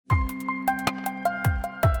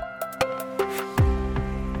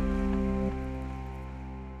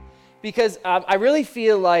because I really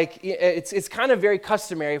feel like it's kind of very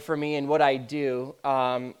customary for me in what I do,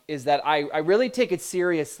 is that I really take it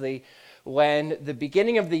seriously when the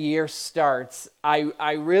beginning of the year starts.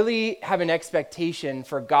 I really have an expectation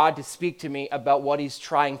for God to speak to me about what he's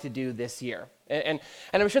trying to do this year. And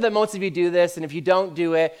I'm sure that most of you do this, and if you don't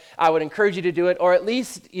do it, I would encourage you to do it, or at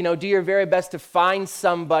least, do your very best to find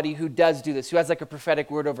somebody who does do this, who has like a prophetic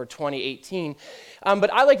word over 2018.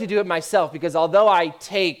 But I like to do it myself, because although I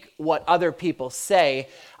take what other people say,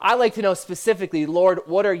 I like to know specifically, Lord,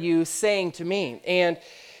 what are you saying to me?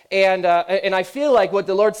 And I feel like what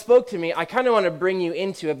the Lord spoke to me, I kind of want to bring you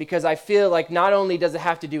into it, because I feel like not only does it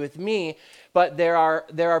have to do with me, but there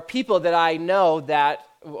are people that I know that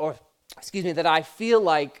I feel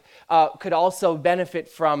like could also benefit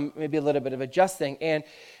from maybe a little bit of adjusting.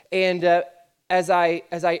 And as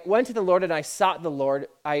I went to the Lord and I sought the Lord,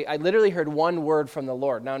 I literally heard one word from the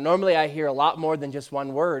Lord. Now, normally I hear a lot more than just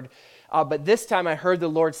one word, but this time I heard the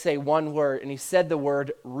Lord say one word, and he said the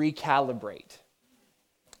word recalibrate.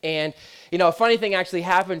 And, a funny thing actually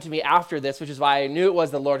happened to me after this, which is why I knew it was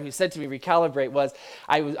the Lord who said to me, recalibrate, was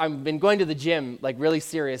I've been going to the gym, like really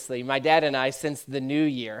seriously, my dad and I, since the new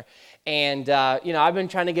year. And, I've been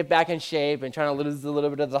trying to get back in shape and trying to lose a little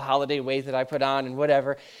bit of the holiday weight that I put on and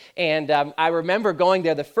whatever. And I remember going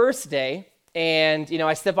there the first day, and,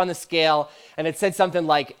 I step on the scale, and it said something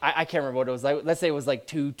like, I can't remember what it was like. Let's say it was like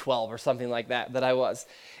 212 or something like that I was.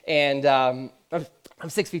 And I'm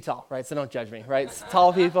 6 feet tall, right? So don't judge me, right? It's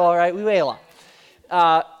tall people, right? We weigh a lot.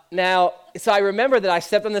 So I remember that I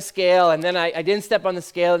stepped on the scale, and then I didn't step on the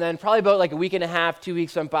scale, and then probably about like a week and a half, 2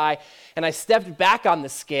 weeks went by, and I stepped back on the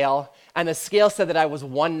scale, and the scale said that I was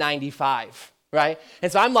 195, right?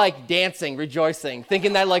 And so I'm like dancing, rejoicing,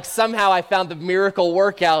 thinking that like somehow I found the miracle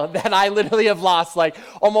workout, that I literally have lost like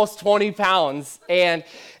almost 20 pounds. And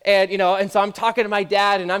so I'm talking to my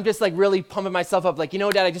dad, and I'm just like really pumping myself up, like,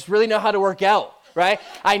 Dad, I just really know how to work out. Right?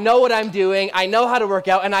 I know what I'm doing, I know how to work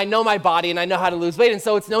out, and I know my body, and I know how to lose weight, and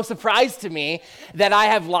so it's no surprise to me that I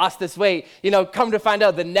have lost this weight. Come to find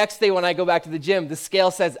out, the next day when I go back to the gym, the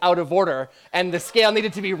scale says out of order, and the scale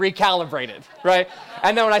needed to be recalibrated, right?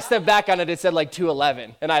 And then when I stepped back on it, it said like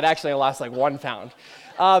 211, and I'd actually lost like 1 pound.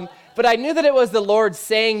 But I knew that it was the Lord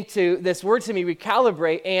saying this word to me,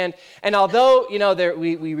 recalibrate. And although, we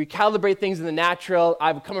recalibrate things in the natural,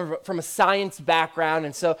 I've come from a science background.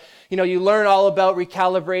 And so, you learn all about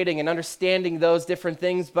recalibrating and understanding those different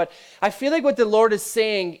things. But I feel like what the Lord is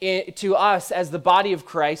saying to us as the body of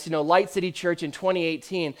Christ, Light City Church in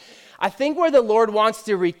 2018, I think where the Lord wants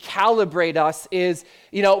to recalibrate us is,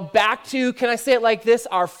 back to, can I say it like this,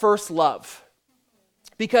 our first love.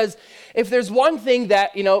 Because if there's one thing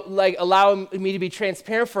that, allow me to be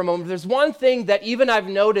transparent for a moment, there's one thing that even I've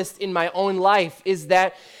noticed in my own life is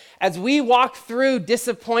that as we walk through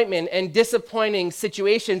disappointment and disappointing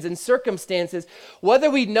situations and circumstances,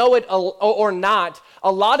 whether we know it or not,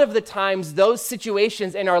 a lot of the times those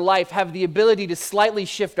situations in our life have the ability to slightly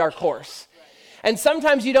shift our course. And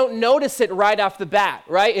sometimes you don't notice it right off the bat,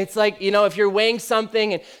 right? It's like, if you're weighing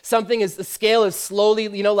something and the scale is slowly,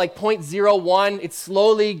 like 0.01, it's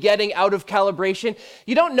slowly getting out of calibration.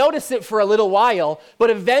 You don't notice it for a little while, but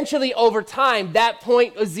eventually over time, that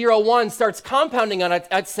 0.01 starts compounding on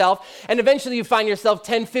itself. And eventually you find yourself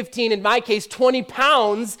 10, 15, in my case, 20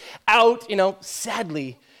 pounds out,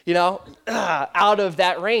 sadly, out of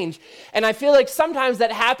that range. And I feel like sometimes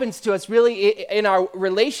that happens to us really in our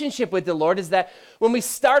relationship with the Lord, is that when we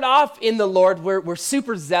start off in the Lord, we're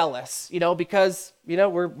super zealous, because,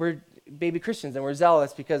 we're baby Christians, and we're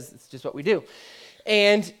zealous because it's just what we do.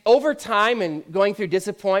 And over time and going through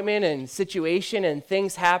disappointment and situation and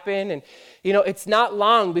things happen, and, it's not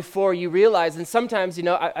long before you realize, and sometimes,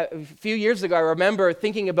 a few years ago, I remember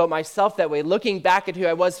thinking about myself that way, looking back at who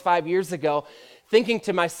I was 5 years ago, thinking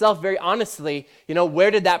to myself very honestly,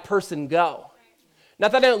 where did that person go?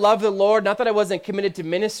 Not that I didn't love the Lord, not that I wasn't committed to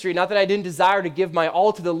ministry, not that I didn't desire to give my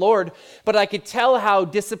all to the Lord, but I could tell how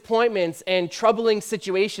disappointments and troubling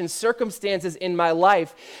situations, circumstances in my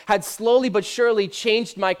life had slowly but surely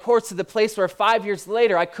changed my course to the place where 5 years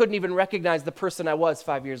later, I couldn't even recognize the person I was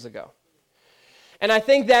 5 years ago. And I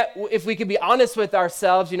think that if we could be honest with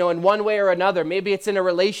ourselves, in one way or another, maybe it's in a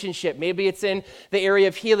relationship, maybe it's in the area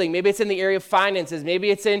of healing, maybe it's in the area of finances,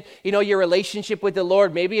 maybe it's in, your relationship with the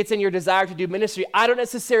Lord, maybe it's in your desire to do ministry. I don't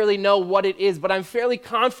necessarily know what it is, but I'm fairly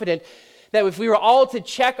confident that if we were all to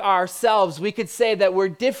check ourselves, we could say that we're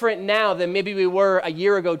different now than maybe we were a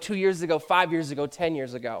year ago, 2 years ago, 5 years ago, 10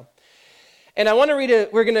 years ago. And I want to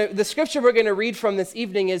read the scripture we're going to read from this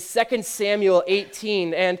evening is 2 Samuel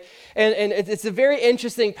 18. And it's a very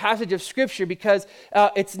interesting passage of scripture because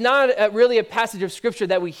it's not really a passage of scripture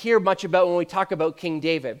that we hear much about when we talk about King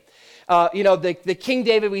David. The King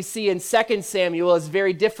David we see in 2 Samuel is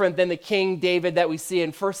very different than the King David that we see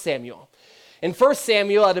in 1 Samuel. In 1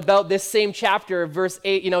 Samuel, at about this same chapter, verse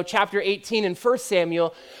 8, chapter 18 in 1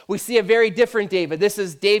 Samuel, we see a very different David. This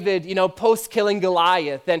is David, post-killing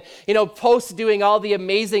Goliath and, post-doing all the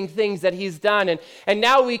amazing things that he's done. And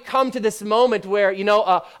now we come to this moment where,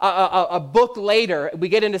 a book later, we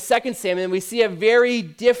get into 2 Samuel and we see a very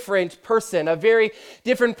different person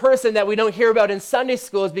that we don't hear about in Sunday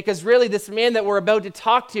schools, because really this man that we're about to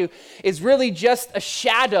talk to is really just a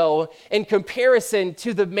shadow in comparison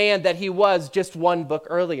to the man that he was just one book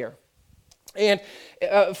earlier. And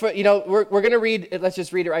we're going to read, let's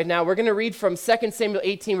just read it right now. We're going to read from 2 Samuel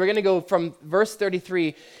 18. We're going to go from verse 33,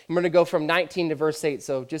 and we're going to go from 19 to verse 8,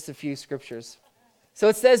 so just a few scriptures. So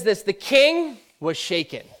it says this: the king was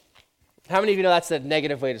shaken. How many of you know that's a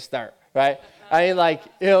negative way to start, right? I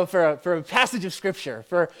mean, for a passage of scripture,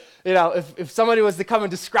 if somebody was to come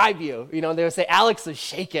and describe you, they would say, Alex is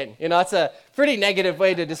shaken. That's a pretty negative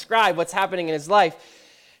way to describe what's happening in his life.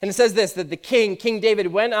 And it says this, that King David,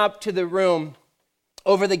 went up to the room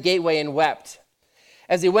over the gateway and wept.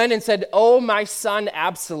 As he went and said, "Oh, my son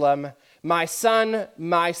Absalom, my son,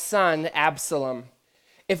 Absalom.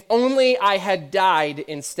 If only I had died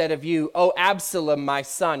instead of you. Oh, Absalom, my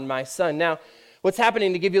son, my son." Now, what's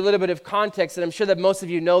happening, to give you a little bit of context, and I'm sure that most of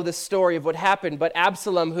you know the story of what happened, but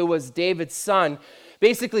Absalom, who was David's son,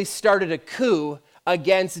 basically started a coup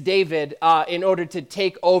against David in order to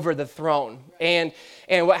take over the throne. And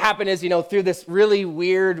what happened is, through this really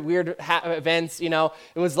weird events, it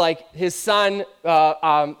was like his son,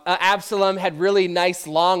 Absalom, had really nice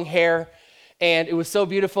long hair, and it was so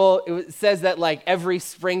beautiful. It says that every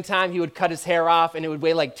springtime he would cut his hair off and it would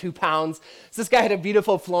weigh 2 pounds. So this guy had a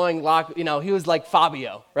beautiful flowing lock, he was like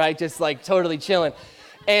Fabio, right? Just totally chilling.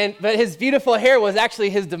 But his beautiful hair was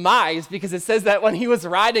actually his demise, because it says that when he was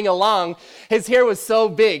riding along, his hair was so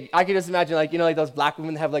big. I could just imagine, those black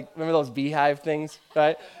women that have, remember those beehive things,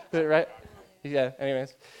 right? Right? Yeah,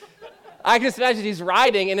 anyways. I can just imagine he's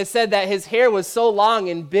riding, and it said that his hair was so long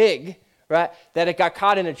and big, right, that it got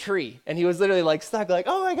caught in a tree. And he was literally, stuck,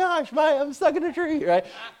 oh my gosh, I'm stuck in a tree, right?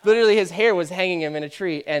 Literally, his hair was hanging him in a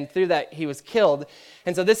tree, and through that, he was killed.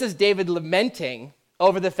 And so this is David lamenting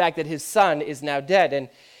over the fact that his son is now dead.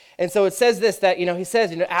 And so it says this, that, he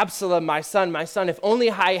says, Absalom, my son, if only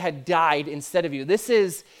I had died instead of you. This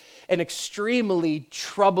is an extremely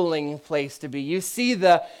troubling place to be. You see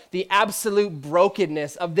the absolute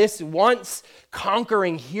brokenness of this once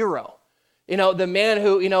conquering hero. The man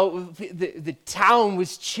who, the town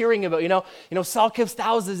was cheering about, Saul kills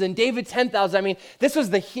thousands and David 10,000. I mean, this was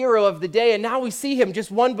the hero of the day. And now we see him just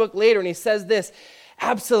one book later, and he says this: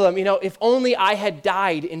 Absalom, if only I had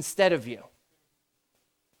died instead of you.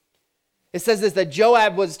 It says this, that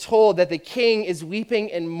Joab was told that the king is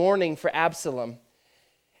weeping and mourning for Absalom.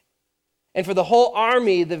 And for the whole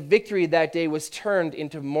army, the victory that day was turned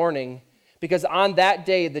into mourning, because on that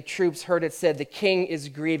day the troops heard it said, the king is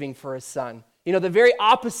grieving for his son. The very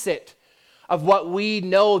opposite of what we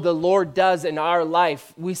know the Lord does in our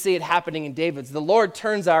life, we see it happening in David's. The Lord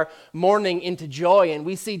turns our mourning into joy, and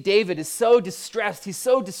we see David is so distressed, he's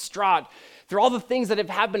so distraught through all the things that have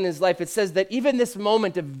happened in his life. It says that even this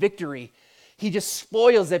moment of victory, he just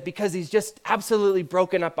spoils it because he's just absolutely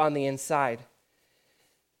broken up on the inside.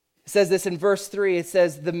 It says this in verse 3, it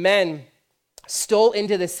says, the men stole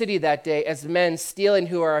into the city that day as men stealing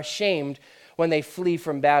who are ashamed when they flee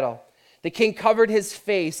from battle. The king covered his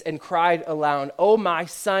face and cried aloud, "Oh, my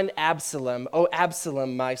son Absalom, oh,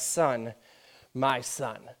 Absalom, my son, my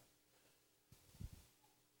son."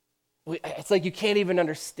 It's like you can't even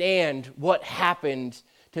understand what happened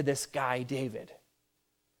to this guy, David.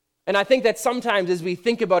 And I think that sometimes as we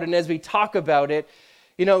think about it and as we talk about it,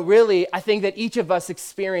 really, I think that each of us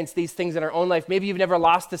experience these things in our own life. Maybe you've never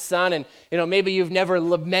lost a son, and, maybe you've never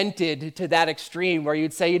lamented to that extreme where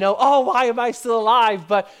you'd say, oh, why am I still alive?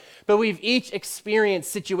 But we've each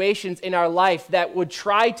experienced situations in our life that would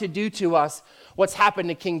try to do to us what's happened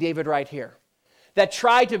to King David right here. That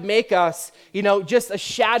try to make us, just a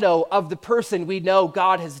shadow of the person we know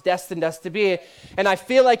God has destined us to be. And I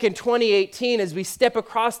feel like in 2018, as we step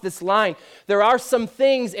across this line, there are some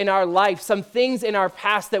things in our life, some things in our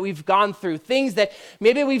past that we've gone through, things that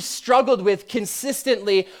maybe we've struggled with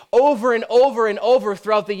consistently over and over and over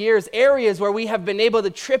throughout the years, areas where we have been able to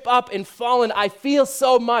trip up and fall. And I feel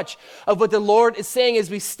so much of what the Lord is saying as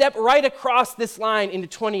we step right across this line into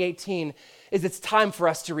 2018 is it's time for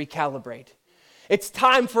us to recalibrate. It's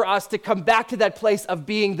time for us to come back to that place of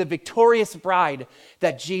being the victorious bride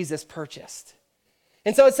that Jesus purchased.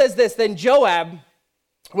 And so it says this, then Joab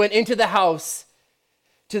went into the house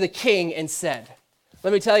to the king and said,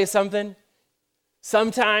 let me tell you something.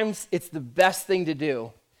 Sometimes it's the best thing to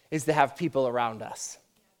do is to have people around us.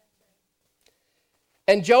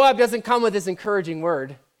 And Joab doesn't come with this encouraging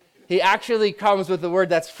word. He actually comes with a word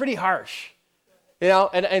that's pretty harsh.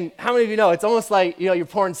 And how many of you know, it's almost like, you're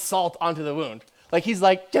pouring salt onto the wound. Like he's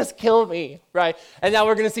like, just kill me, right? And now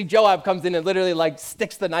we're going to see Joab comes in and literally like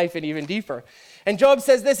sticks the knife in even deeper. And Joab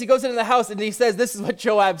says this, he goes into the house and he says, this is what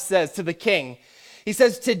Joab says to the king. He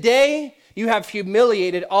says, today you have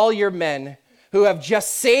humiliated all your men who have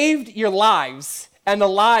just saved your lives and the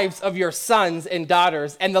lives of your sons and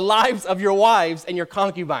daughters and the lives of your wives and your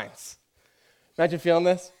concubines. Imagine feeling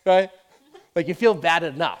this, right? Like you feel bad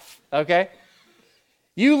enough, okay?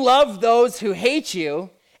 You love those who hate you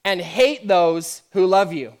and hate those who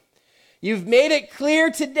love you. You've made it clear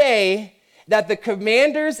today that the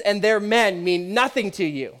commanders and their men mean nothing to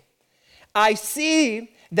you. I see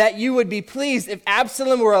that you would be pleased if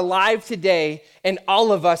Absalom were alive today and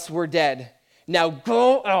all of us were dead. Now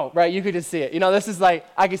go out, right? You could just see it. This is like,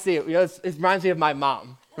 I can see it. It reminds me of my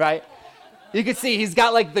mom, right? You can see he's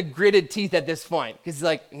got like the gritted teeth at this point. Because he's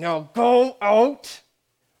like, no, go out.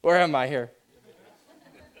 Where am I here?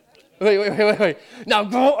 Wait. Now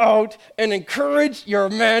go out and encourage your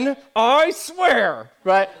men, I swear,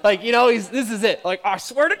 right? Like, this is it. Like, I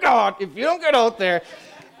swear to God, if you don't get out there,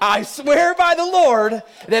 I swear by the Lord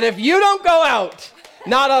that if you don't go out,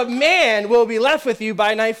 not a man will be left with you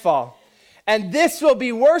by nightfall. And this will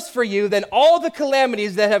be worse for you than all the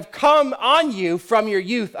calamities that have come on you from your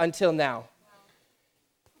youth until now.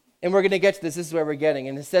 And we're going to get to this. This is where we're getting.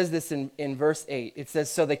 And it says this in verse 8. It says,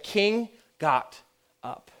 so the king got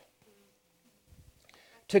up,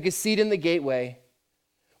 took his seat in the gateway.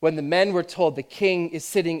 When the men were told the king is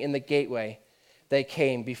sitting in the gateway, they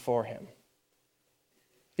came before him.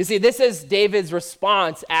 You see, this is David's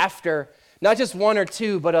response after not just one or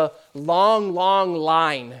two, but a long, long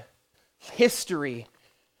line, history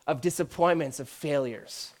of disappointments, of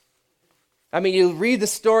failures. I mean, you read the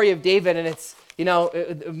story of David and it's,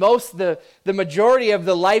 the majority of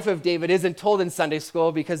the life of David isn't told in Sunday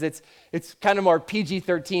school because it's kind of more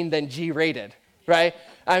PG-13 than G-rated, right?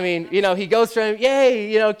 I mean, he goes from,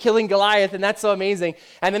 killing Goliath, and that's so amazing.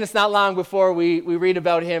 And then it's not long before we read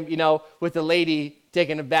about him, with the lady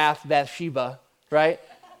taking a bath, Bathsheba, right?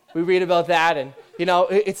 We read about that, and,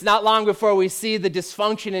 it's not long before we see the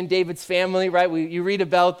dysfunction in David's family, right? You read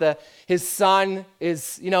about his son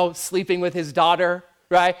is, sleeping with his daughter,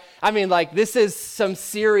 right? I mean, like, this is some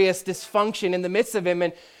serious dysfunction in the midst of him,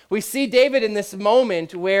 and we see David in this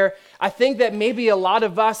moment where I think that maybe a lot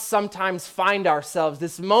of us sometimes find ourselves,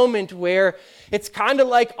 this moment where it's kind of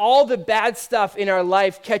like all the bad stuff in our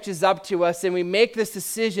life catches up to us and we make this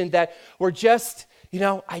decision that we're just,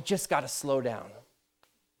 I just got to slow down.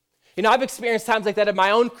 I've experienced times like that in my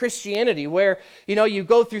own Christianity where, you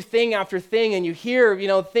go through thing after thing and you hear,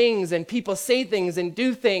 things and people say things and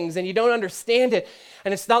do things and you don't understand it.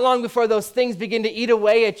 And it's not long before those things begin to eat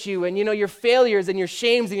away at you. And, your failures and your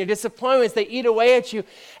shames and your disappointments, they eat away at you.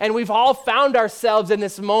 And we've all found ourselves in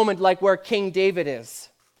this moment like where King David is.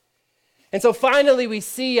 And so finally we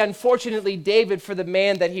see, unfortunately, David for the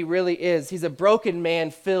man that he really is. He's a broken man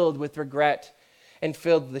filled with regret and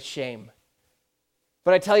filled with shame.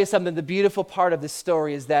 But I tell you something, the beautiful part of this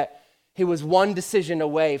story is that he was one decision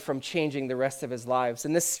away from changing the rest of his lives.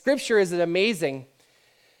 And this scripture is amazing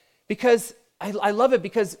because I love it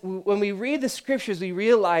because when we read the scriptures, we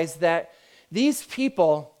realize that these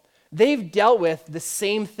people, they've dealt with the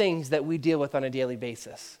same things that we deal with on a daily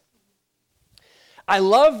basis. I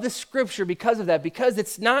love the scripture because of that, because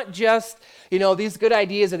it's not just, these good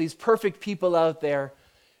ideas of these perfect people out there,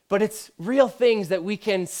 but it's real things that we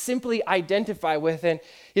can simply identify with. And,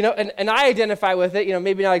 and I identify with it,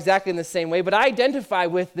 maybe not exactly in the same way, but I identify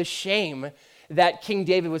with the shame that King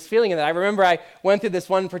David was feeling in that. I remember I went through this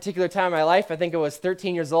one particular time in my life. I think I was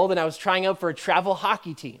 13 years old, and I was trying out for a travel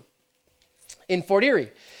hockey team in Fort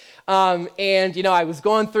Erie. And, I was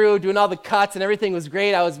going through, doing all the cuts, and everything was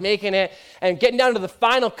great. I was making it, and getting down to the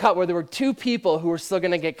final cut where there were two people who were still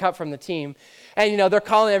going to get cut from the team. And, they're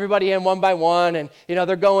calling everybody in one by one, and,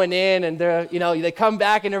 they're going in, and they're, they come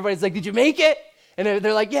back, and everybody's like, did you make it? And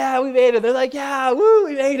they're like, yeah, we made it. They're like, yeah, woo,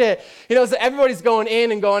 we made it. So everybody's going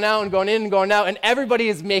in and going out and going in and going out, and everybody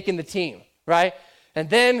is making the team, right? And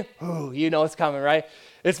then, it's coming, right?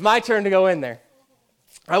 It's my turn to go in there.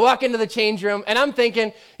 I walk into the change room, and I'm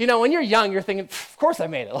thinking, when you're young, you're thinking, of course I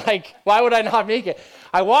made it. Like, why would I not make it?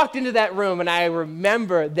 I walked into that room, and I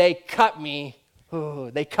remember they cut me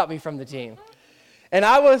Ooh, they cut me from the team. And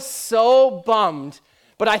I was so bummed.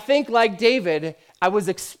 But I think, like David, I was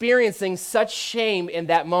experiencing such shame in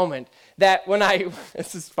that moment that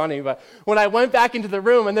this is funny, but when I went back into the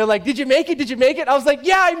room and they're like, did you make it? Did you make it? I was like,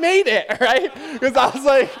 yeah, I made it, right? Because I was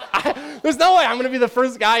like, there's no way I'm going to be the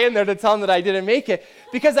first guy in there to tell them that I didn't make it,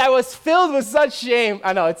 because I was filled with such shame.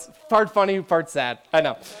 I know, it's part funny, part sad. I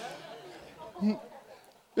know.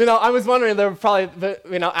 I was wondering, they were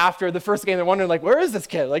probably, after the first game, they're wondering, like, where is this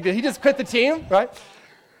kid? Like, did he just quit the team, right?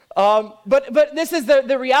 But this is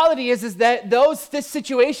the reality is that these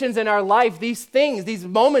situations in our life, these things, these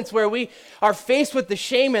moments where we are faced with the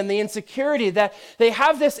shame and the insecurity, that they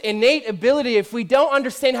have this innate ability, if we don't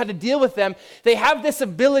understand how to deal with them, they have this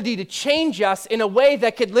ability to change us in a way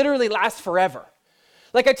that could literally last forever.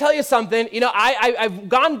 Like, I tell you something, I've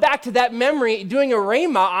gone back to that memory doing a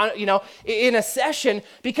rhema on, in a session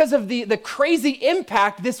because of the crazy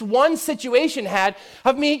impact this one situation had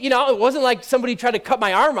of me. It wasn't like somebody tried to cut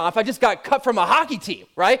my arm off. I just got cut from a hockey team,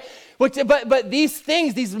 right? But these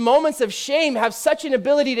things, these moments of shame have such an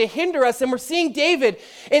ability to hinder us. And we're seeing David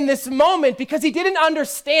in this moment because he didn't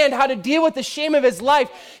understand how to deal with the shame of his life.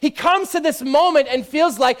 He comes to this moment and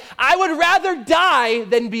feels like, I would rather die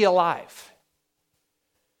than be alive.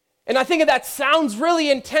 And I think that sounds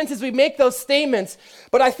really intense as we make those statements,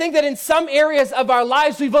 but I think that in some areas of our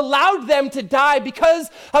lives, we've allowed them to die because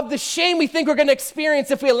of the shame we think we're going to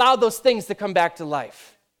experience if we allow those things to come back to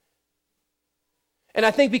life. And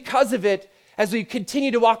I think because of it, as we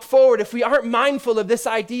continue to walk forward, if we aren't mindful of this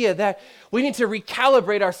idea that we need to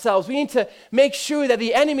recalibrate ourselves, we need to make sure that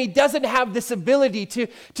the enemy doesn't have this ability to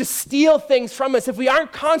steal things from us, if we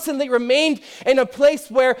aren't constantly remained in a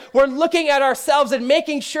place where we're looking at ourselves and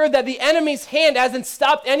making sure that the enemy's hand hasn't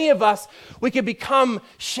stopped any of us, we could become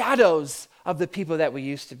shadows of the people that we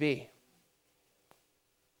used to be.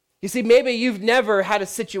 You see, maybe you've never had a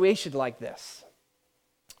situation like this.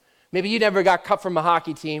 Maybe you never got cut from a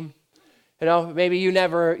hockey team. Maybe you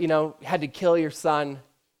never, had to kill your son.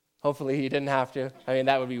 Hopefully you didn't have to. I mean,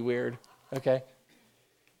 that would be weird, okay?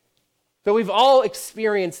 But we've all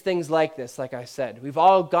experienced things like this, like I said. We've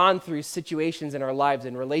all gone through situations in our lives,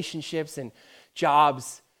 in relationships, and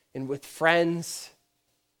jobs, and with friends.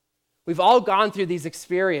 We've all gone through these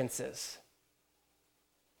experiences.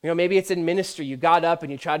 Maybe it's in ministry. You got up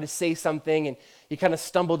and you tried to say something, and you kind of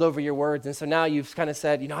stumbled over your words, and so now you've kind of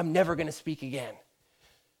said, I'm never going to speak again.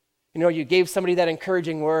 You gave somebody that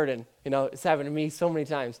encouraging word, and, it's happened to me so many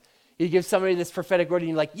times. You give somebody this prophetic word, and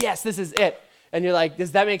you're like, yes, this is it. And you're like,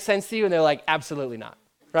 does that make sense to you? And they're like, absolutely not,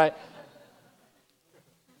 right?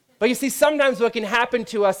 But you see, sometimes what can happen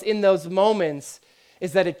to us in those moments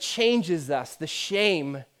is that it changes us. The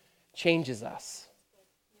shame changes us.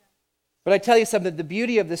 But I tell you something, the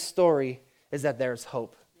beauty of this story is that there's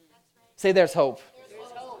hope. Say there's hope.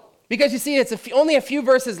 There's hope. Because you see, it's only a few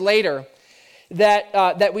verses later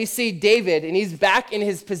that we see David, and he's back in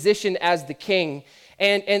his position as the king.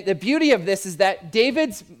 And the beauty of this is that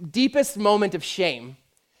David's deepest moment of shame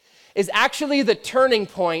is actually the turning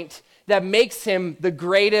point that makes him the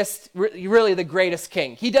greatest, really the greatest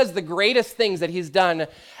king. He does the greatest things that he's done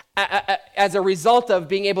as a result of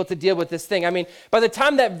being able to deal with this thing. I mean, by the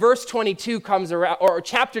time that verse 22 comes around, or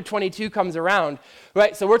chapter 22 comes around,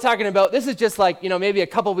 right? So we're talking about, this is just like, maybe a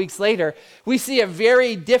couple weeks later, we see a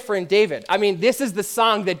very different David. I mean, this is the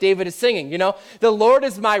song that David is singing, the Lord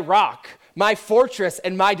is my rock, my fortress,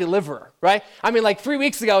 and my deliverer, right? I mean, like 3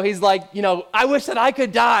 weeks ago, he's like, I wish that I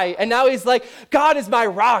could die. And now he's like, God is my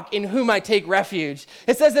rock in whom I take refuge.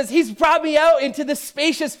 It says this, he's brought me out into the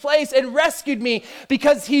spacious place and rescued me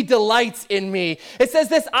because he delights in me. It says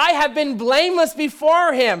this, I have been blameless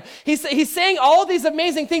before him. He's saying all these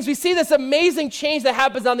amazing things. We see this amazing change that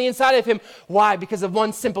happens on the inside of him. Why? Because of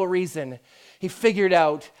one simple reason. He figured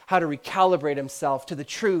out how to recalibrate himself to the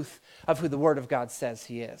truth of who the Word of God says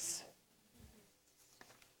he is.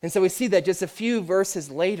 And so we see that just a few verses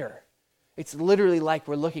later, it's literally like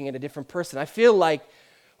we're looking at a different person. I feel like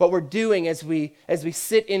what we're doing as we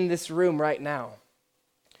sit in this room right now,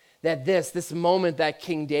 that this moment that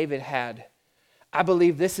King David had, I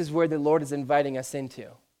believe this is where the Lord is inviting us into.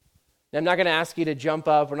 Now, I'm not going to ask you to jump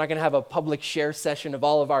up. We're not going to have a public share session of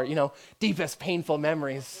all of our, deepest painful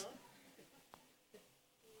memories.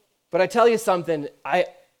 But I tell you something,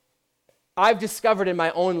 I've discovered in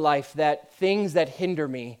my own life that things that hinder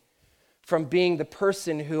me from being the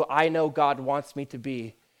person who I know God wants me to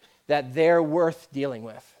be, that they're worth dealing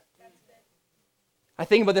with. I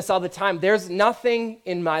think about this all the time. There's nothing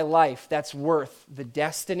in my life that's worth the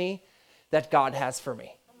destiny that God has for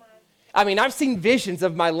me. I mean, I've seen visions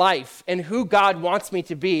of my life and who God wants me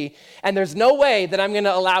to be, and there's no way that I'm going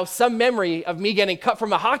to allow some memory of me getting cut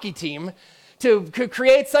from a hockey team to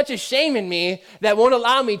create such a shame in me that won't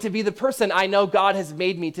allow me to be the person I know God has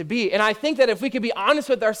made me to be. And I think that if we could be honest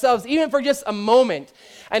with ourselves, even for just a moment,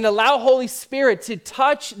 and allow Holy Spirit to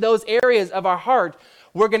touch those areas of our heart,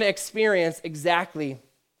 we're going to experience exactly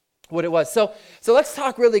what it was. So let's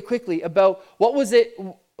talk really quickly about what was it.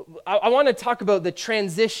 I want to talk about the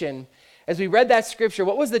transition. As we read that scripture,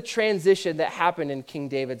 what was the transition that happened in King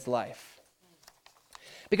David's life?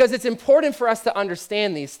 Because it's important for us to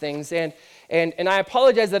understand these things. And I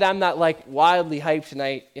apologize that I'm not like wildly hyped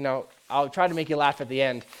tonight. You know, I'll try to make you laugh at the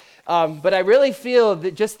end. But I really feel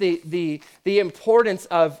that just the importance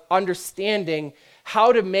of understanding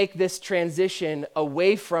how to make this transition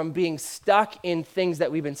away from being stuck in things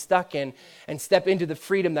that we've been stuck in and step into the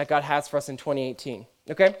freedom that God has for us in 2018.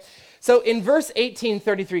 Okay? So in verse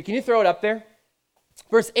 18:33, can you throw it up there?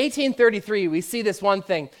 Verse 18:33, we see this one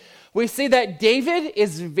thing. We see that David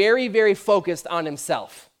is very, very focused on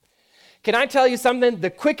himself. Can I tell you something? The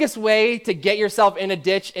quickest way to get yourself in a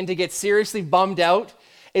ditch and to get seriously bummed out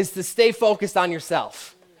is to stay focused on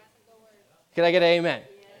yourself. Can I get an amen?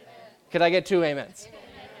 Can I get 2 amens?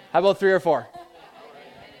 How about 3 or 4?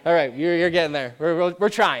 All right, you're getting there. We're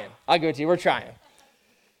trying. I'll give it to you. We're trying.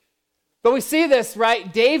 But we see this,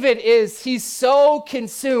 right? David he's so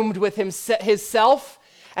consumed with himself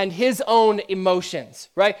and his own emotions,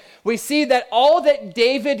 right? We see that all that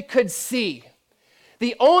David could see,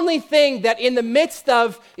 the only thing that in the midst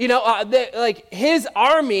of, his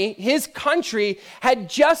army, his country had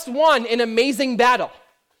just won an amazing battle.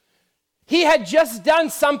 He had just done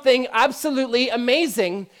something absolutely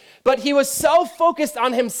amazing, but he was so focused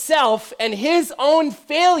on himself and his own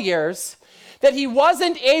failures that he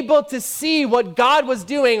wasn't able to see what God was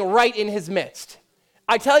doing right in his midst.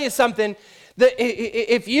 I tell you something,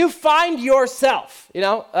 if you find yourself,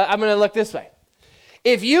 I'm going to look this way.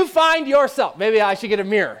 If you find yourself, maybe I should get a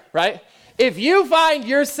mirror, right? If you find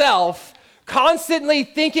yourself constantly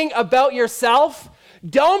thinking about yourself,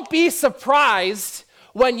 don't be surprised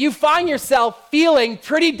when you find yourself feeling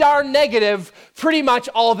pretty darn negative pretty much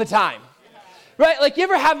all the time. Right? Like, you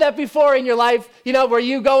ever have that before in your life, where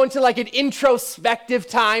you go into like an introspective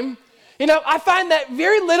time? I find that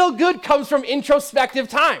very little good comes from introspective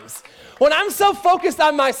times. When I'm so focused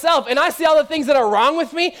on myself and I see all the things that are wrong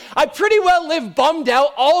with me, I pretty well live bummed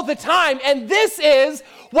out all the time. And this is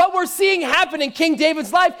what we're seeing happen in King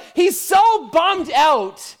David's life. He's so bummed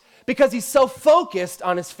out because he's so focused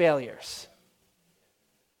on his failures.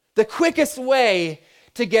 The quickest way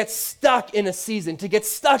to get stuck in a season, to get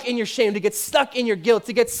stuck in your shame, to get stuck in your guilt,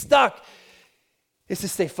 to get stuck is to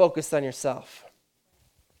stay focused on yourself.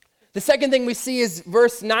 The second thing we see is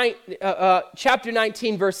chapter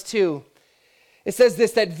 19, verse 2. It says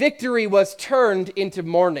this, that victory was turned into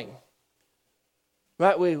mourning.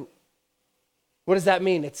 Right? What does that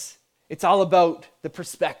mean? It's all about the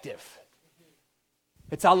perspective.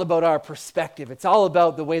 It's all about our perspective. It's all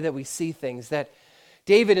about the way that we see things. That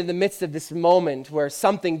David, in the midst of this moment where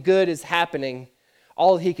something good is happening,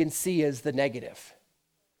 all he can see is the negative.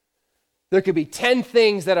 There could be 10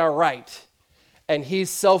 things that are right, and he's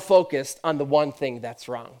so focused on the one thing that's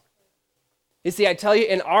wrong. You see, I tell you,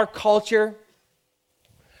 in our culture,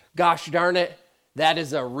 gosh darn it, that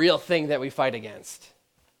is a real thing that we fight against.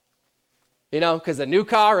 Because a new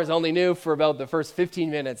car is only new for about the first 15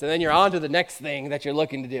 minutes, and then you're on to the next thing that you're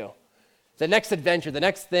looking to do. The next adventure, the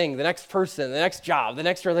next thing, the next person, the next job, the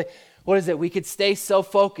next relationship. What is it? We could stay so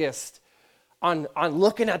focused on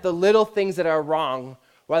looking at the little things that are wrong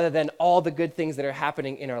rather than all the good things that are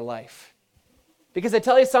happening in our life. Because I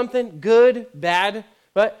tell you something, good, bad,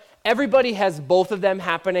 but everybody has both of them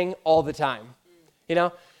happening all the time.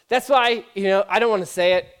 That's why, I don't want to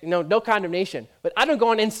say it, no condemnation, but I don't go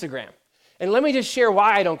on Instagram. And let me just share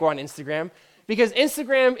why I don't go on Instagram. Because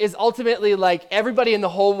Instagram is ultimately like everybody in the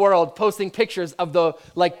whole world posting pictures of the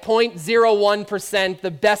 0.01%,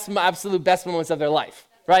 the best, absolute best moments of their life,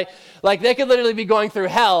 right? Like they could literally be going through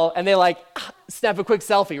hell and they snap a quick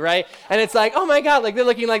selfie, right? And it's like, oh my God, they're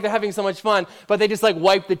looking like they're having so much fun, but they just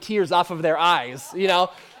wipe the tears off of their eyes,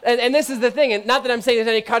 And this is the thing, and not that I'm saying there's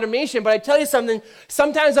any condemnation, but I tell you something,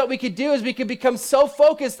 sometimes what we could do is we could become so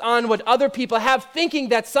focused on what other people have, thinking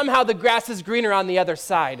that somehow the grass is greener on the other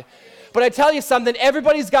side. But I tell you something,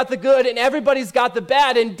 everybody's got the good and everybody's got the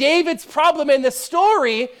bad. And David's problem in the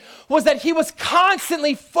story was that he was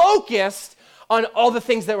constantly focused on all the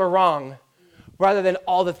things that were wrong rather than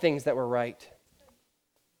all the things that were right.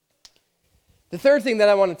 The third thing that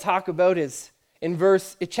I want to talk about is in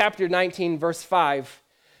chapter 19, verse 5.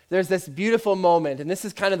 there's this beautiful moment, and this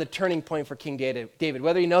is kind of the turning point for King David,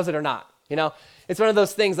 whether he knows it or not. It's one of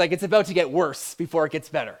those things like it's about to get worse before it gets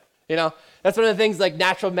better. That's one of the things like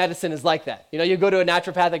natural medicine is like that. You go to a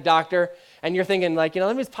naturopathic doctor and you're thinking like,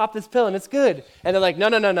 let me just pop this pill and it's good. And they're like,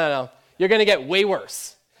 no. You're going to get way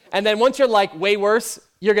worse. And then once you're like way worse,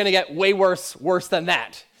 you're going to get way worse than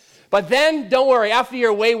that. But then don't worry, after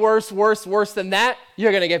you're way worse than that,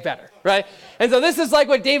 you're going to get better, right? And so this is like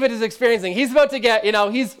what David is experiencing. He's about to get,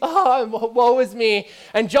 woe is me.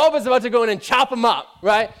 And Joab is about to go in and chop him up,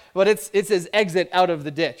 right? But it's his exit out of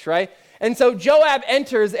the ditch, right? And so Joab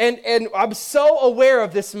enters, and I'm so aware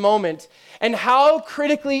of this moment and how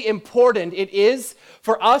critically important it is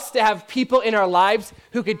for us to have people in our lives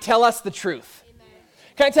who could tell us the truth. Amen.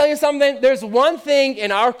 Can I tell you something? There's one thing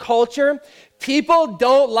in our culture, people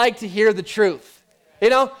don't like to hear the truth.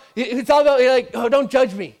 It's all about, like, oh, don't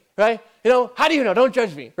judge me, right? How do you know? Don't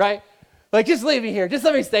judge me, right? Like, just leave me here. Just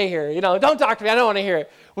let me stay here. Don't talk to me. I don't want to hear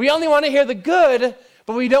it. We only want to hear the good,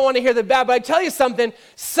 but we don't want to hear the bad. But I tell you something,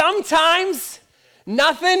 sometimes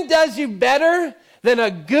nothing does you better than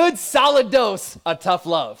a good solid dose of tough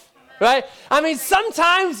love, right? I mean,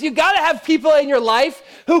 sometimes you got to have people in your life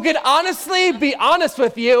who can honestly be honest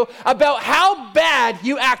with you about how bad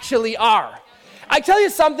you actually are. I tell you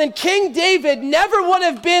something, King David never would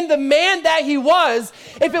have been the man that he was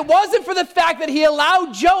if it wasn't for the fact that he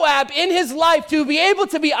allowed Joab in his life to be able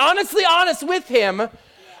to be honestly honest with him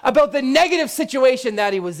about the negative situation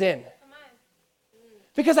that he was in.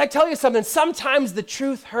 Because I tell you something, sometimes the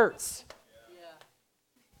truth hurts.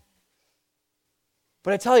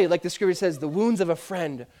 But I tell you, like the scripture says, the wounds of a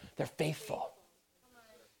friend, they're faithful.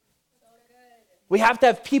 We have to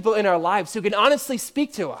have people in our lives who can honestly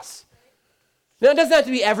speak to us. Now, it doesn't have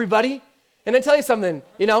to be everybody. And I tell you something,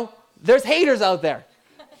 there's haters out there.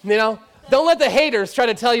 Don't let the haters try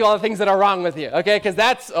to tell you all the things that are wrong with you, okay? Because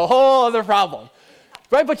that's a whole other problem.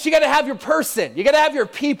 Right? But you got to have your person. You got to have your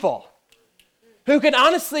people who can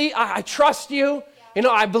honestly, I trust you.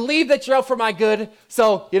 I believe that you're out for my good.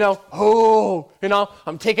 So,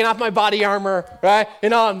 I'm taking off my body armor, right?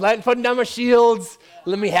 I'm putting down my shields.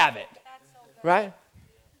 Let me have it, right?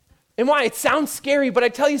 And why? It sounds scary, but I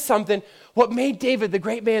tell you something. What made David the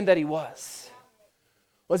great man that he was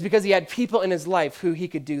because he had people in his life who he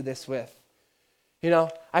could do this with.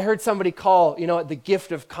 I heard somebody call, the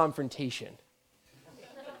gift of confrontation.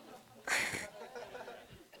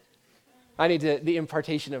 I need the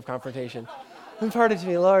impartation of confrontation. Impart it to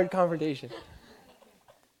me, Lord, confrontation.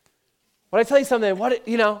 But I tell you something,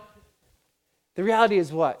 the reality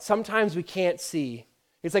is what? Sometimes we can't see.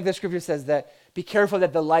 It's like the scripture says that, be careful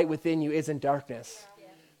that the light within you isn't darkness. Yeah.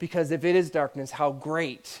 Because if it is darkness, how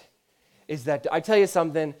great is that? I tell you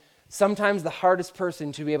something, sometimes the hardest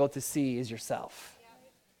person to be able to see is yourself. Yeah.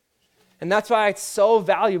 And that's why it's so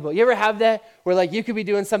valuable. You ever have that where like you could be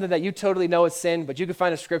doing something that you totally know is sin, but you could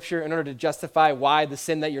find a scripture in order to justify why the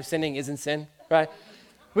sin that you're sinning isn't sin, right?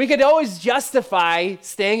 We could always justify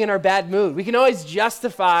staying in our bad mood. We can always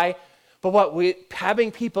justify, but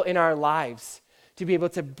having people in our lives to be able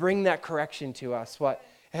to bring that correction to us, it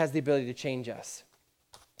has the ability to change us.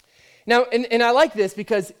 Now, and I like this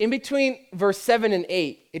because in between verse 7 and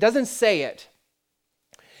 8, it doesn't say it,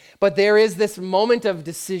 but there is this moment of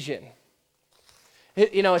decision.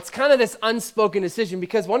 It's kind of this unspoken decision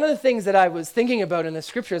because one of the things that I was thinking about in the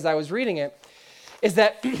scripture as I was reading it is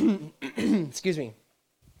that, excuse me,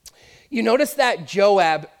 you notice that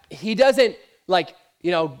Joab, he doesn't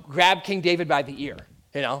grab King David by the ear,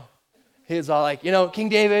 He's all like, King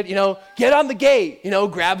David, get on the gate,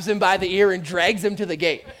 grabs him by the ear and drags him to the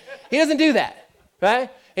gate. He doesn't do that, right?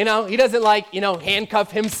 He doesn't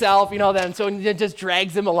handcuff himself, so he just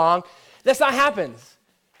drags him along. That's not happens.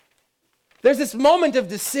 There's this moment of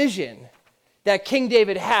decision that King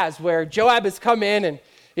David has where Joab has come in and,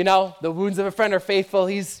 the wounds of a friend are faithful.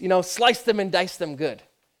 He's, sliced them and diced them good.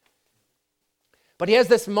 But he has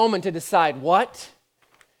this moment to decide, what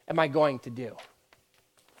am I going to do?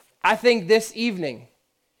 I think this evening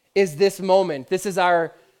is this moment. This is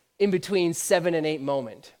our in-between 7 and 8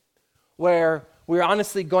 moment where we're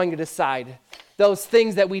honestly going to decide those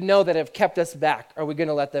things that we know that have kept us back, are we going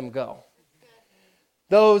to let them go?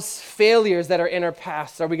 Those failures that are in our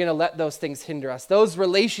past, are we going to let those things hinder us? Those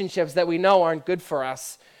relationships that we know aren't good for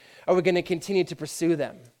us, are we going to continue to pursue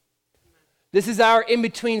them? This is our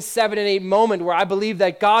in-between 7 and 8 moment where I believe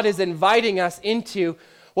that God is inviting us into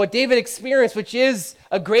what David experienced, which is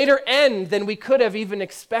a greater end than we could have even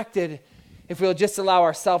expected if we'll just allow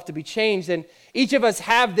ourselves to be changed. And each of us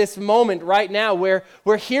have this moment right now where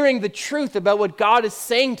we're hearing the truth about what God is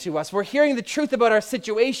saying to us. We're hearing the truth about our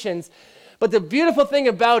situations, But the beautiful thing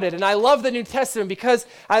about it, and I love the New Testament because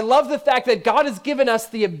I love the fact that God has given us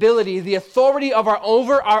the ability, the authority over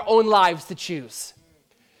our own lives to choose.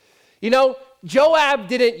 You know, Joab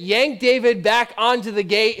didn't yank David back onto the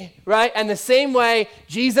gate, right? And the same way,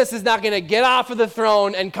 Jesus is not going to get off of the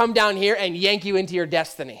throne and come down here and yank you into your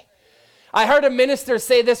destiny. I heard a minister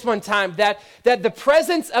say this one time, that the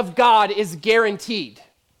presence of God is guaranteed,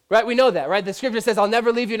 right? We know that, right? The scripture says, I'll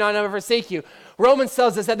never leave you and I'll never forsake you. Romans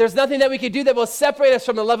tells us that there's nothing that we can do that will separate us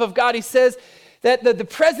from the love of God. He says that the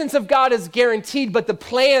presence of God is guaranteed, but the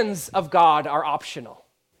plans of God are optional.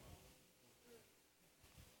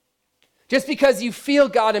 Just because you feel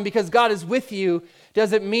God and because God is with you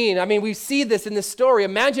doesn't mean, I mean, we see this in this story.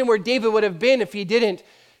 Imagine where David would have been if he didn't,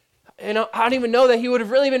 I don't even know that he would have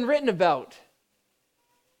really been written about.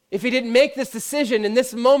 If he didn't make this decision in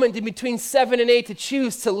this moment in between 7 and 8 to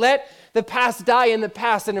choose to let the past die in the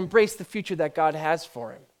past and embrace the future that God has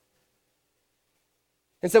for him.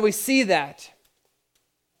 And so we see that.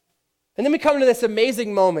 And then we come to this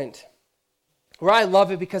amazing moment where I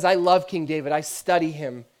love it because I love King David. I study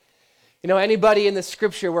him. You know, anybody in the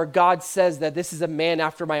scripture where God says that this is a man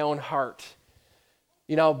after my own heart,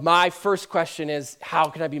 you know, my first question is, how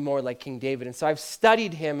can I be more like King David? And so I've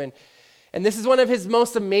studied him, and this is one of his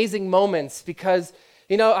most amazing moments because,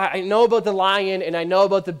 you know, I know about the lion, and I know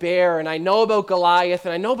about the bear, and I know about Goliath,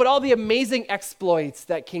 and I know about all the amazing exploits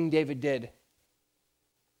that King David did.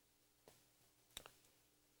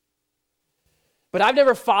 But I've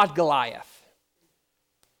never fought Goliath.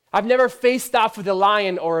 I've never faced off with a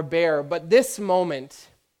lion or a bear, but this moment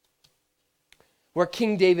where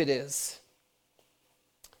King David is,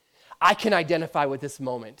 I can identify with this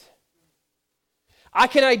moment. I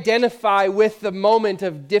can identify with the moment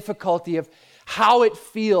of difficulty of how it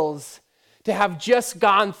feels to have just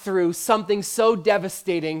gone through something so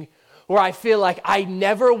devastating where I feel like I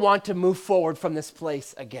never want to move forward from this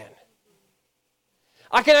place again.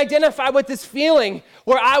 I can identify with this feeling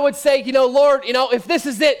where I would say, you know, Lord, you know, if this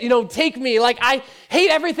is it, you know, take me. Like, I hate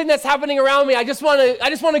everything that's happening around me. I just want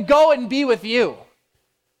to go and be with you.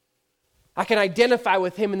 I can identify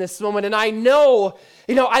with him in this moment. And I know,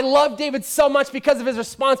 you know, I love David so much because of his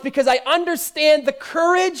response, because I understand the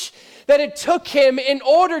courage that it took him in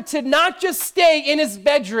order to not just stay in his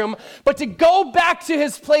bedroom, but to go back to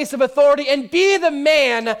his place of authority and be the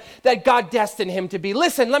man that God destined him to be.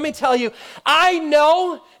 Listen, let me tell you, I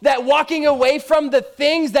know that walking away from the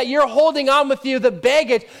things that you're holding on with you, the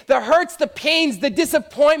baggage, the hurts, the pains, the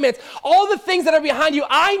disappointments, all the things that are behind you,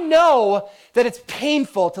 I know that it's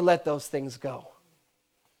painful to let those things go.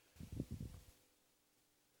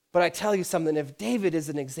 But I tell you something, if David is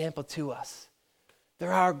an example to us,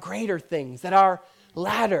 there are greater things, that our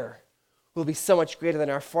latter will be so much greater than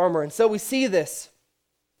our former. And so we see this,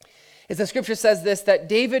 as the scripture says this, that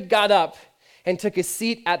David got up and took his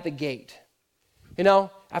seat at the gate. You know,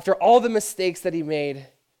 after all the mistakes that he made,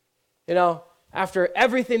 you know, after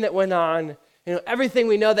everything that went on, you know, everything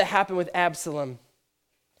we know that happened with Absalom,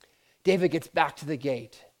 David gets back to the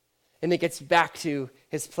gate and he gets back to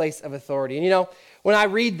his place of authority. And you know, when I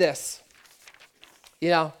read this, you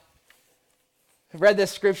know, I read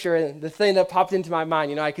this scripture and the thing that popped into my mind,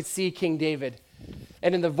 you know, I could see King David.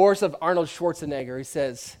 And in the voice of Arnold Schwarzenegger, he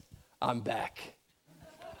says, I'm back.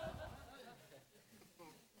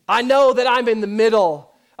 I know that I'm in the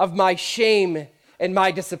middle of my shame and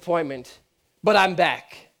my disappointment, but I'm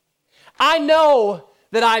back. I know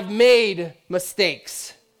that I've made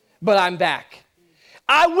mistakes, but I'm back.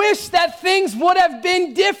 I wish that things would have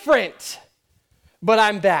been different, but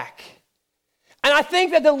I'm back. And I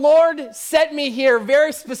think that the Lord sent me here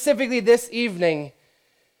very specifically this evening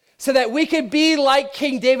so that we could be like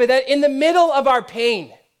King David, that in the middle of our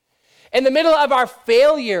pain, in the middle of our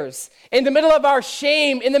failures, in the middle of our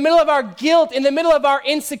shame, in the middle of our guilt, in the middle of our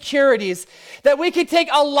insecurities, that we could take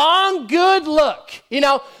a long, good look, you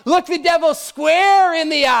know, look the devil square in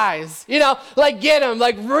the eyes, you know, like get him,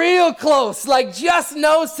 like real close, like just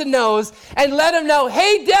nose to nose, and let him know,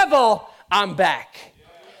 hey, devil, I'm back.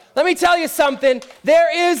 Let me tell you something.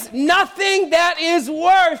 There is nothing that is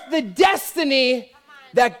worth the destiny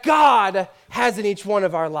that God has in each one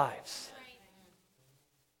of our lives.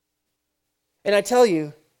 And I tell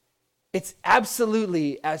you, it's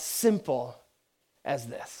absolutely as simple as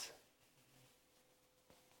this.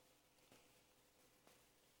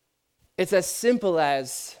 It's as simple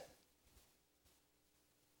as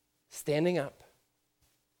standing up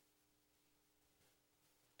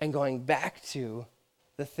and going back to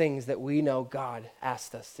the things that we know God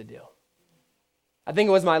asked us to do. I think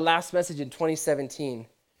it was my last message in 2017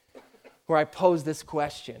 where I posed this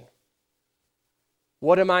question.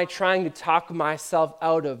 What am I trying to talk myself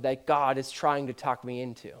out of that God is trying to talk me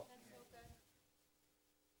into?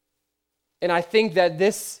 And I think that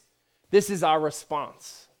this is our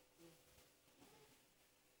response.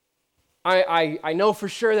 I know for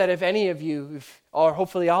sure that if any of you, or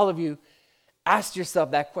hopefully all of you, asked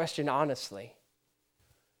yourself that question honestly,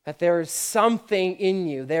 that there is something in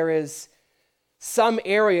you, there is some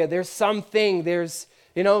area, there's something, there's,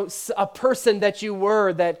 a person that you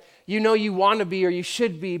were that you want to be or you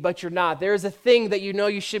should be, but you're not. There is a thing that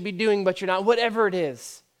you should be doing, but you're not. Whatever it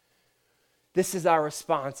is, this is our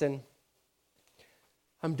response. And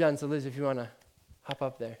I'm done, so Liz, if you want to hop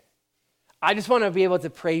up there. I just want to be able to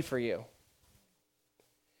pray for you.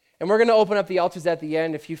 And we're going to open up the altars at the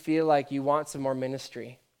end if you feel like you want some more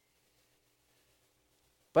ministry.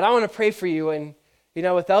 But I want to pray for you, and,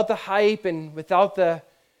 without the hype and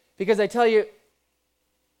because I tell you,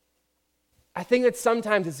 I think that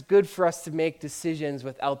sometimes it's good for us to make decisions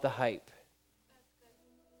without the hype.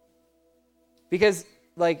 Because,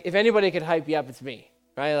 if anybody could hype you up, it's me,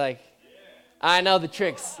 right? I know the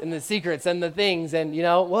tricks and the secrets and the things, and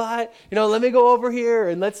what? Let me go over here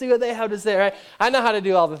and let's see what they have to say, right? I know how to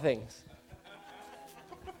do all the things.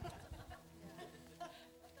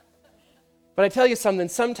 But I tell you something,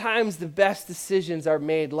 sometimes the best decisions are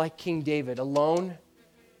made like King David, alone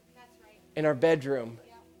in our bedroom,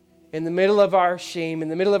 in the middle of our shame, in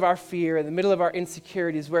the middle of our fear, in the middle of our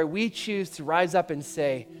insecurities, where we choose to rise up and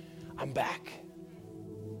say, I'm back.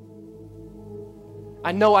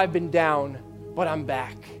 I know I've been down, but I'm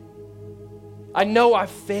back. I know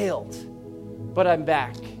I've failed, but I'm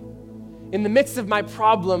back. In the midst of my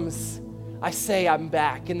problems, I say I'm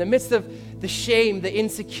back. In the midst of the shame, the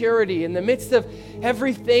insecurity, in the midst of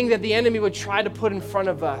everything that the enemy would try to put in front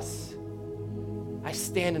of us, I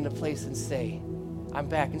stand in a place and say, I'm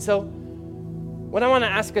back. And so what I want to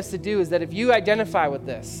ask us to do is that if you identify with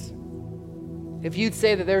this, if you'd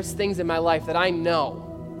say that there's things in my life that I know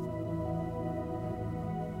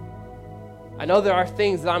there are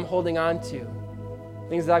things that I'm holding on to,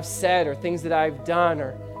 things that I've said or things that I've done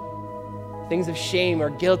or things of shame or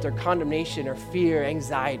guilt or condemnation or fear,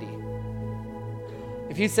 anxiety.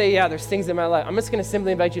 If you say, yeah, there's things in my life, I'm just going to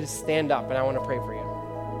simply invite you to stand up and I want to pray for you.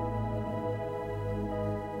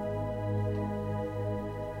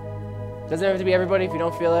 Doesn't have to be everybody if you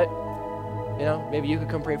don't feel it. Maybe you could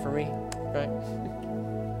come pray for me, right?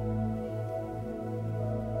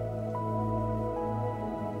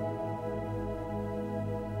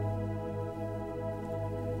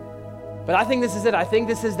 But I think this is it. I think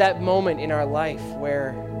this is that moment in our life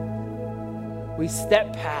where we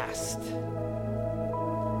step past.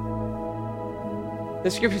 The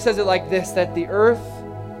scripture says it like this, that the earth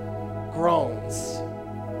groans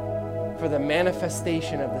for the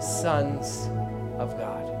manifestation of the sons of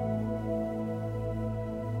God.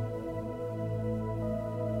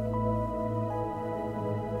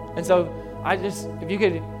 And so if you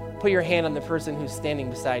could put your hand on the person who's standing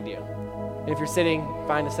beside you. And if you're sitting,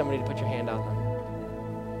 find somebody to put your hand on them.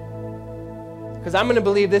 Because I'm going to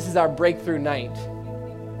believe this is our breakthrough night.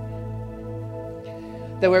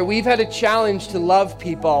 That where we've had a challenge to love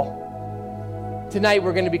people, tonight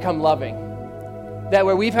we're going to become loving. That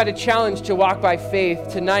where we've had a challenge to walk by faith,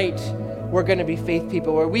 tonight we're going to be faith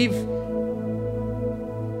people. Where we've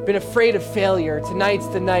been afraid of failure, tonight's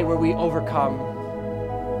the night where we overcome.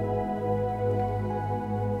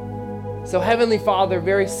 So Heavenly Father,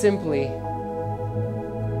 very simply,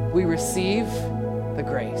 we receive the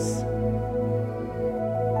grace.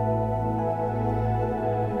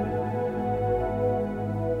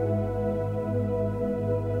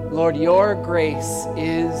 Lord, your grace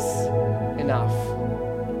is enough.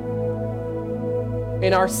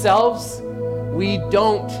 In ourselves, we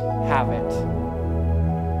don't have it.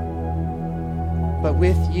 But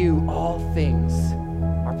with you, all things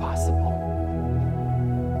are possible.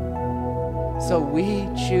 So we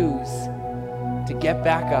choose to get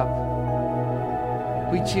back up.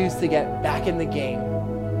 We choose to get back in the game,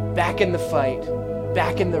 back in the fight,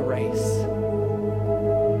 back in the race.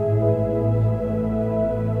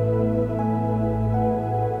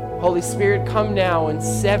 Holy Spirit, come now and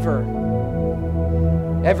sever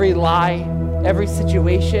every lie, every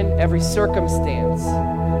situation, every circumstance.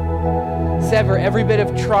 Sever every bit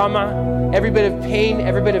of trauma, every bit of pain,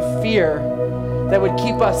 every bit of fear that would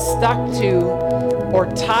keep us stuck to or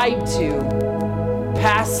tied to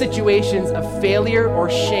past situations of failure or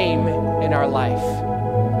shame in our life.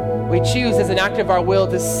 We choose as an act of our will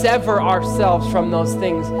to sever ourselves from those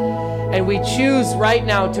things. And we choose right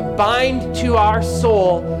now to bind to our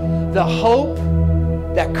soul the hope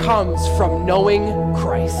that comes from knowing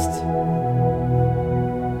Christ.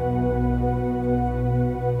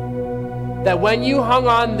 that when you hung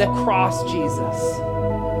on the cross, Jesus,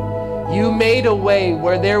 you made a way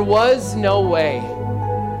where there was no way.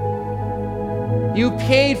 You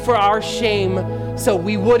paid for our shame so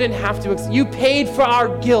we wouldn't have to. You paid for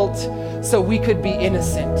our guilt so we could be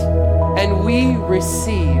innocent. And we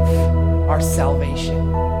receive our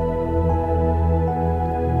salvation.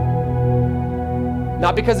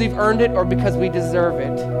 Not because we've earned it or because we deserve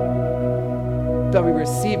it, but we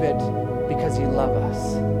receive it because you love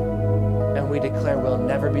us. And we declare we'll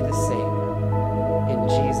never be the same. In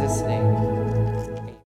Jesus' name.